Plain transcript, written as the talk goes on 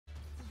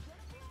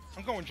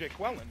I'm going Jake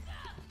Quellen.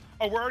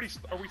 Oh, are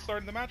we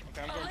starting the match?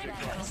 Okay, I'm going Jake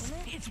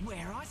Quellen. It's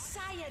where I say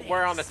it is.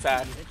 We're on the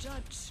side. The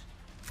judge.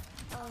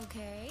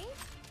 Okay.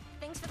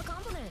 Thanks for the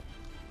compliment.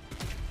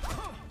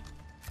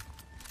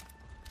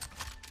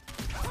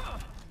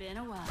 Been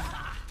a while.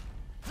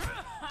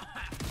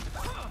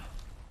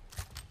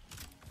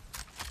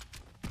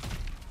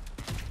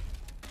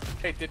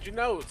 Hey, did you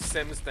know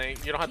Sims thing?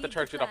 You don't have to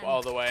charge it up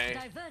all the way.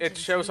 It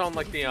shows on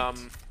like the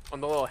on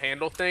the little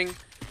handle thing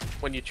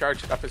when you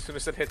charge it up. As soon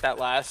as it hit that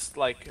last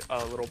like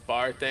little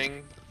bar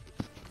thing,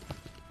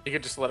 you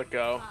can just let it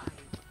go.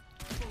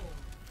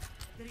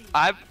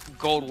 I have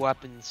gold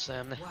weapons,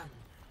 Sim.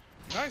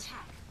 Nice.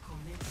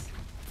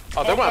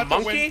 Oh, they want a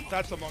that's monkey?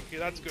 That's a monkey.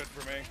 That's good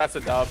for me. That's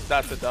a dub.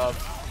 That's a dub.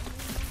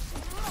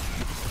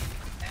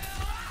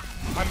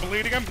 I'm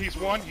bleeding him. He's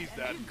one. He's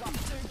dead.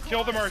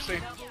 Kill the Mercy.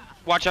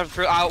 Watch out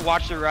for. I'll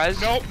watch the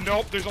res. Nope,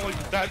 nope. There's only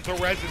that. The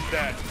res is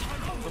dead.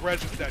 The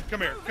res is dead.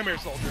 Come here,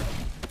 soldier.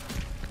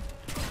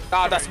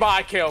 Ah, that's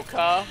my kill,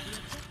 cuh.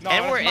 No,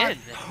 And we're my, in.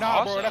 Nah,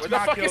 Awesome. bro, that's Where the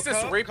my fuck kill. is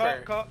this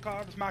Reaper?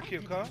 That's my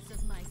kill, cuh.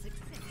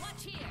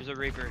 There's a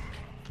Reaper.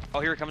 Oh,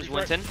 here comes He's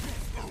right. Winston.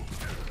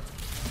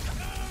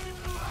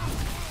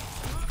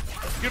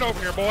 Get over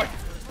here, boy.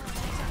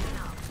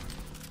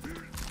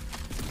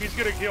 He's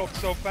getting healed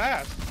so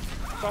fast.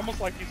 It's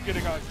almost like he's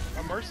getting a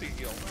mercy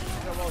heal.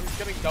 Yeah, well, he's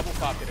getting double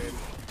pocketed.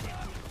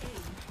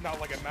 Not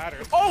like it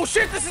matters. Oh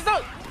shit! This is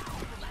not.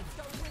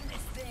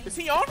 Is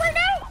he on right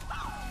now?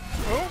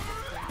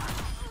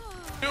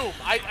 Who? Doom.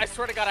 I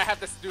swear to God, I have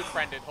this dude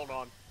friended. Hold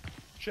on.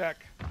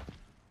 Check.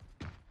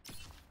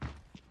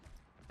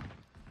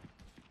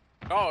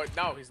 Oh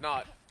no, he's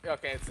not.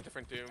 Okay, it's a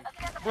different Doom.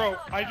 Bro,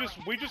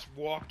 we just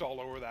walked all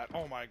over that.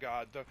 Oh my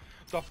god, the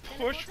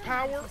push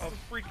power of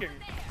freaking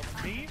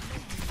me.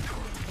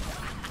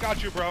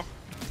 Got you, bro.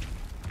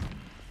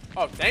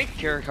 Oh,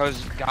 thank you.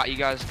 Kiriko's got you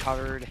guys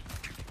covered.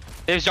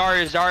 There's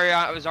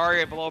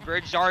Zarya below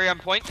bridge. Zarya on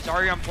point.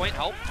 Zarya on point.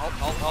 Help!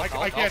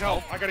 I can't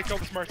help. I gotta kill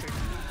this Mercy.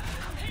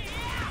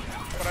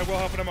 But I will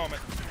help in a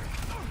moment.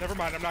 Never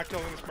mind, I'm not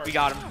killing this Mercy. We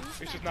got him.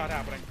 It's just not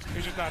happening.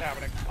 It's just not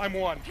happening. I'm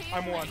one.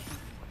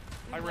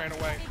 I ran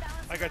away.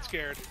 I got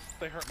scared.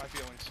 They hurt my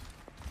feelings.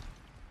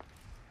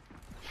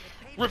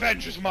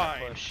 Revenge is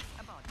mine. Push.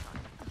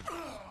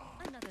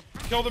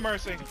 Kill the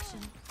Mercy.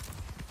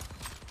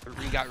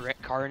 We got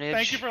Carnage.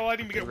 Thank you for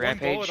letting me get one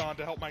Rampage. bullet on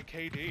to help my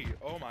KD.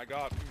 Oh my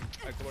god.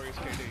 My glorious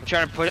KD.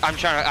 I'm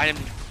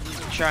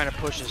trying to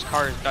push this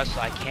car as best as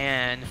I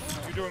can.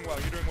 You're doing well.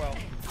 You're doing well.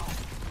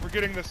 We're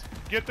getting this.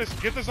 Get this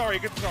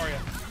Zarya. Get this Zarya.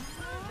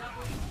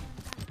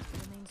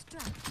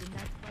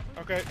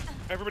 Okay,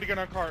 everybody get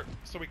on cart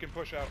so we can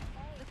push out.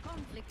 The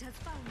conflict has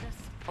found us.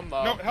 I'm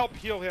low. No, help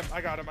heal him.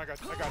 I got him. I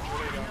got you. There you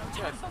go.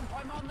 Yes.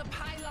 I'm on the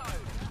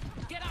payload.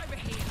 Get over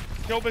here.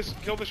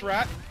 Kill this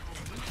rat.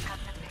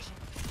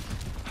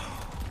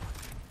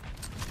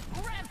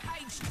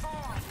 Rampage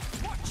time.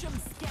 Watch him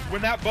scatter.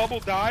 When that bubble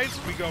dies,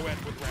 we go in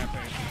with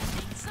rampage.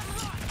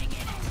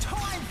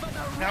 Time for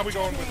the Now we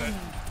go in with it.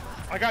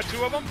 I got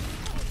two of them.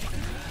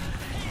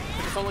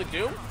 It's only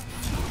Doom.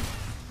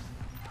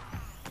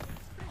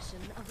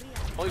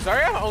 Only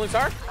Zarya? Only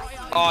Zar?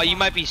 Oh, you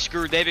might be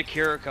screwed. They have a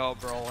Kiriko,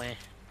 bro.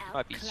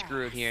 Might be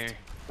screwed here.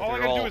 All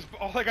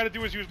I gotta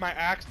do is use my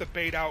axe to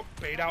bait out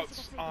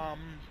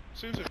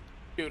Susan.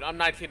 Dude, I'm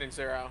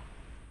 19-0.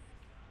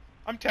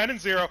 I'm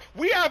 10-0.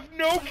 We have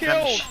no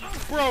kills,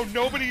 bro.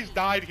 Nobody's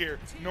died here.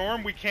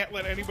 Norm, we can't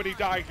let anybody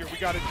die here. We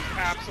gotta just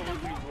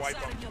absolutely wipe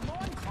them.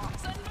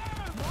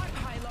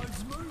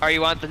 Oh,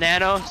 you want the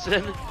nano,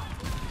 Sin?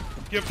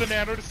 Give the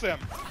nano to Sim.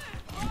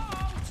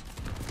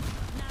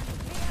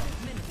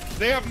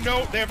 They have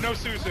no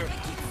Suzu.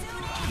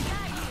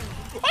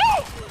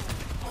 Oh!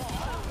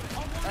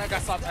 I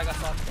got stopped.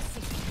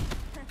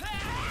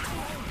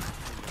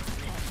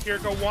 Here,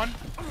 go one.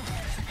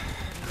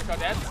 Here go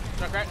dead.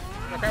 Junkrat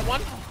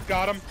one.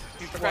 Got him.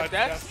 He's Junkrat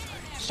dead. dead.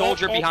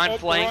 Soldier behind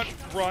flank.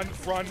 Run.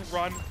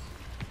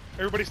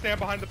 Everybody stand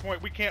behind the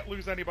point. We can't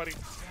lose anybody.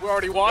 We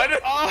already won.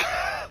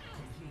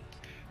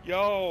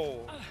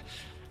 Yo,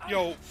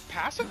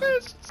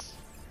 pacifists?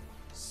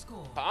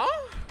 Huh?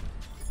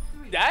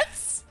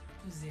 That's?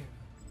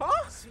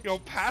 Huh? Yo,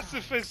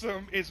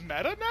 pacifism is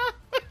meta now?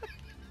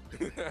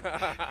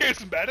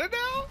 It's meta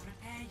now?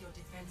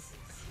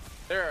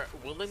 They're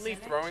willingly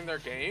throwing their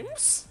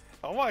games?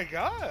 Oh my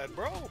god,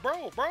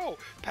 bro.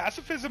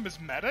 Pacifism is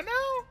meta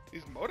now?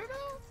 Is meta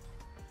now?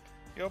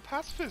 Yo,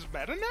 pacifism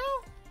meta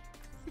now?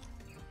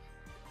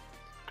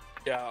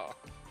 Yo.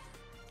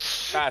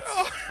 That's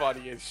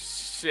funny as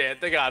shit.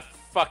 They got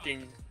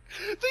fucking...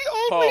 The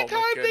only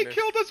time they goodness.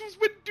 killed us was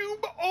when Doom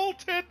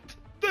ulted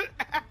the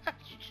Ash.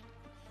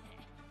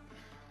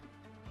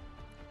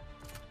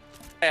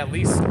 At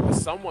least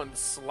someone's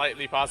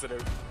slightly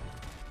positive.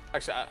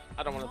 Actually,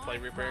 I don't want to play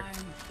Reaper.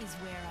 Is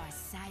where I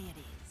say it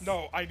is.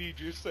 No, I need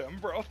you, Sim,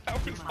 bro.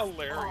 That was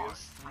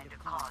hilarious.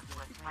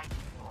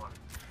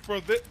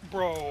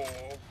 Bro.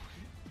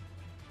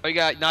 Oh, you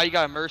got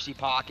a mercy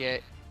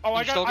pocket. Oh,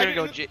 You're still gonna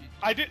go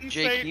I didn't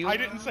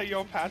JQ? say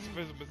yo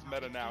pacifism is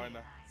meta now.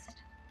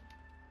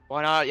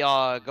 Why not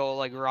y'all go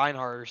like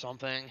Reinhardt or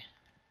something?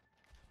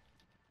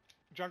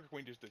 Junker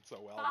Queen just did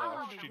so well, Follow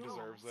though. the She rules,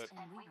 deserves it.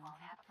 and we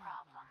won't have a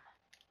problem.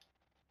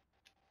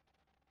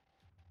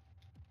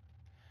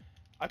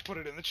 I put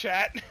it in the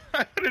chat.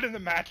 I put it in the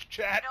match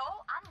chat.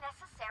 No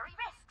unnecessary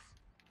risks.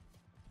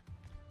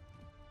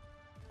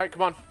 Alright,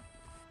 come on.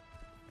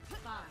 5,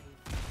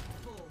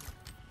 4,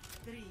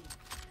 3,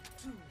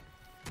 2,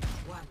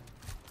 1.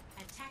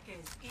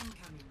 Attackers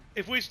incoming.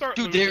 If we start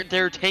Dude, losing...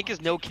 their tank is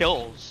no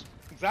kills.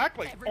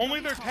 Exactly. Only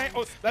their tank...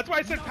 Oh, that's why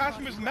I said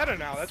Pacifism is meta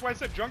now. That's why I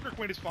said Junker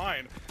Queen is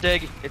fine.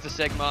 Sig, it's a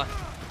Sigma.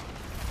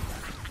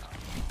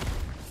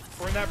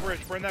 Burn that bridge.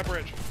 Burn that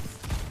bridge.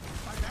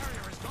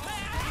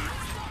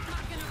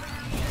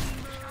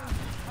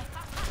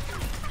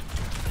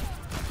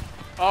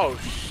 Oh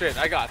shit,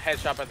 I got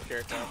headshot by the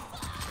character.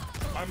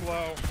 I'm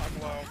low.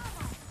 I'm low.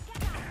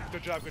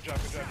 Good job, good job,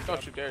 good job, good Don't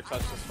job. you dare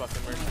touch this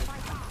fucking mercy.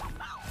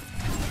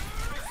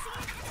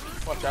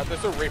 Watch out,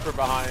 there's a Reaper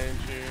behind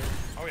you.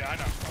 Oh yeah, I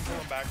know. I'm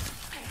pulling back.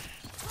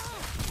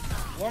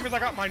 As long as I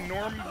got my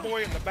Norm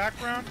boy in the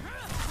background,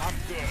 I'm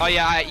good. Oh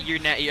yeah,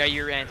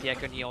 you're anti. I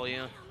couldn't heal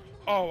you.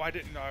 Oh, I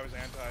didn't know I was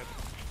anti.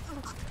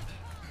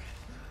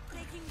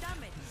 Taking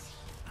damage.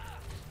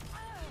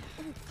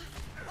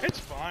 It's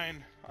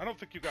fine. I don't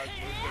think you guys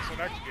lose this,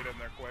 and I can get in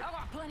there quick. I've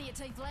got plenty of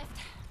teeth left.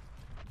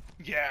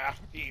 Yeah,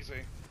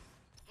 easy.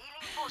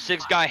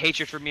 Sig's got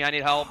hatred for me. I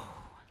need help.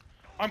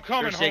 I'm Their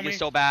coming, Sig homie. is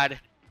so bad.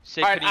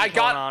 Sig Alright, couldn't even I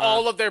kill got Nana.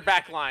 all of their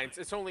back lines.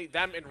 It's only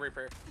them and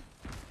Reaper.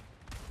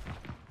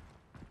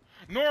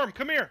 Norm,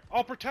 come here.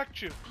 I'll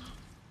protect you.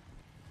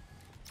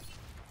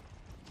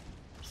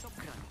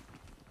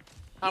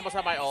 I almost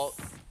have my ult.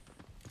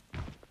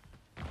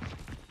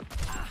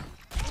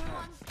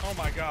 Oh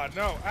my god,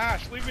 no.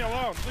 Ash, leave me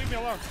alone. Leave me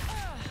alone.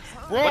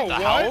 Bro, What the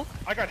hell?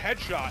 I got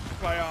headshot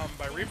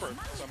by Reaper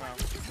somehow.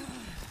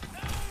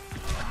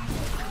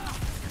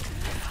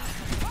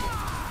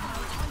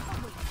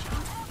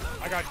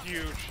 I got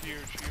huge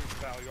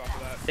value off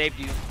of that. Saved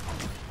you.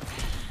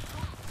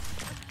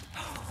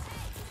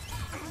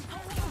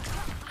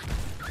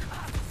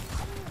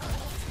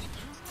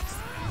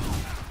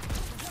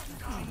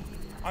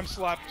 I'm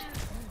slept.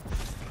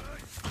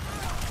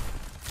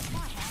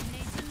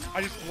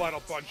 I just bled a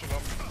bunch of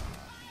them.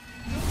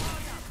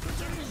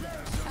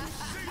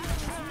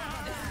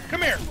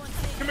 Come here.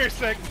 Come here,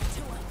 Sig.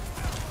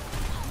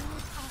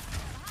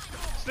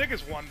 Sig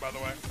is one, by the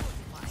way.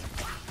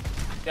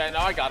 Yeah, no,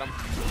 I got him.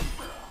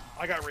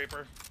 I got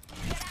Reaper.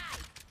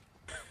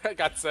 I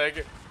got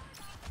Sig.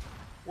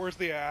 Where's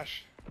the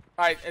Ash?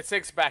 Alright, it's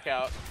 6 back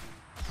out.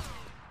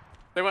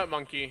 They went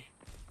monkey.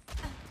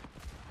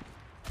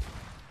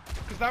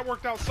 Because that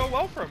worked out so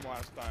well for him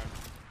last time.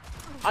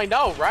 I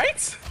know,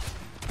 right?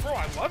 Bro,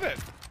 I love it.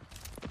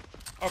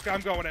 Okay,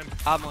 I'm going in.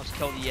 I almost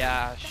killed the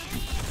Ash.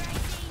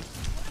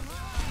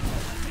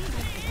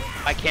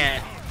 I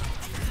can't.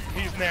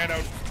 He's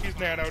nanoed. He's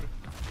nanoed.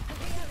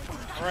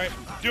 Alright.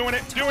 Doing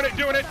it. Doing it.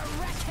 Doing it.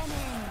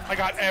 I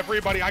got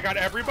everybody. I got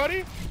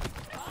everybody.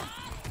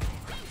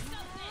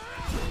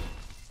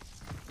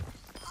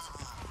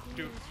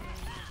 Dude.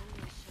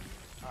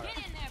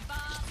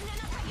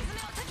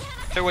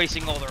 They're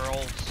wasting all their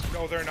ults.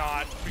 No, they're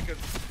not. Because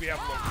we have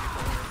low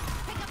people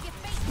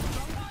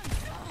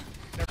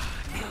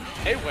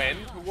here. They win.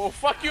 Well,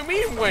 fuck you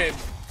mean win?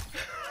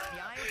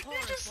 You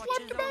just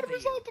slept him out of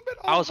his ultimate.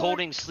 I was Oh my-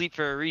 holding sleep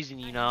for a reason,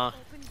 you know.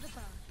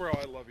 Bro,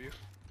 I love you.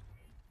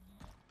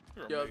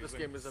 You're Yo, amazing. this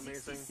game is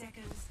amazing.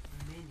 Seconds.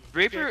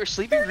 Reaper,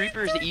 sleeping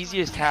Reaper is the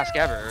easiest task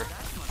ever.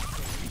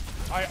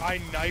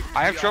 I knifed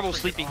I have the trouble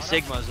freaking sleeping Ana.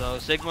 Sigmas though.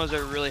 Sigmas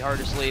are really hard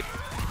to sleep.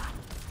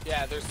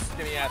 Yeah, there's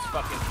skinny ass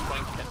fucking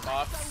flank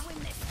hitbox.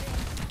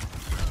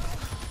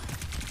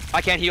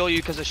 I can't heal you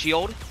because of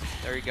shield.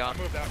 There you go. I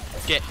moved out.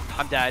 Shit,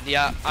 I'm dead.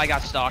 Yeah, I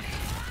got stuck.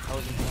 I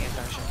wasn't paying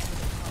attention.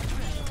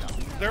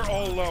 They're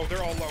all low.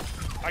 They're all low.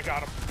 I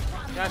got him.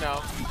 Yeah, I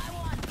know.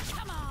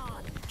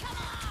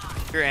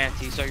 You're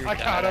anti, so you're I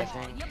dead, got I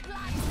him.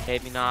 think.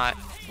 Maybe not.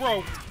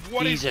 Bro,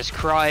 what is... Jesus Bro,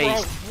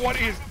 Christ. what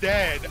is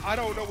dead? I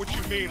don't know what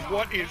you mean.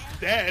 What is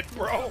dead,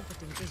 bro?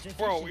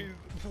 Bro,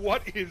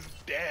 what is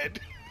dead?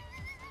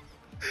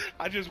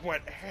 I just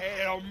went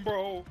ham,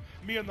 bro.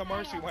 Me and the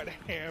Mercy went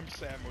ham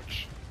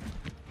sandwich.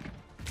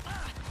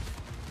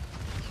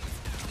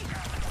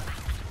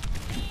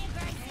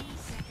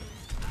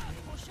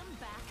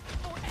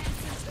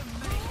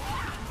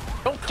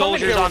 Don't come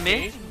Soldiers in here on with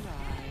me.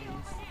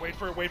 Wait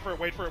for it, wait for it,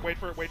 wait for it, wait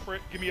for it, wait for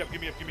it. Give me up, give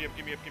me up, give me up,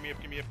 give me up, give me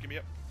up, give me up, give me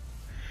up.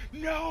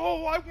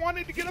 No, I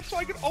wanted to get up so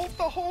I could ult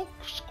the whole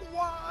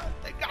squad.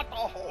 They got the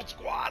whole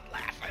squad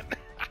laughing.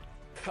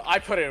 I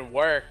put in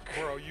work.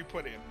 Bro, you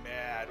put in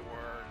mad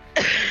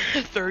work.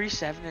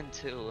 37 and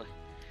 2.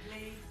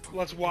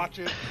 Let's watch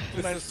it.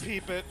 This Let's is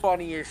peep it.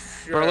 Funny as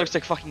shit. Bro, it looks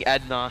like fucking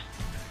Edna.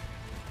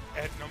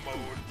 Edna mode.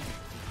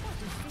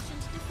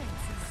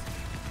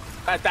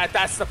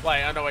 That's the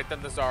play. Oh no, wait,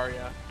 then the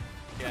Zarya.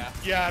 Yeah.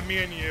 Yeah, me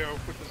and you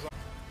with the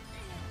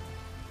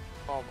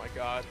Oh my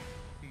god.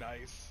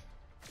 nice.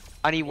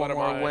 I need What one am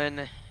more I?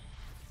 win.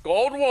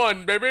 Gold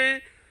 1,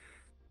 baby!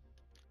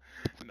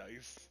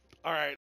 Nice. All right.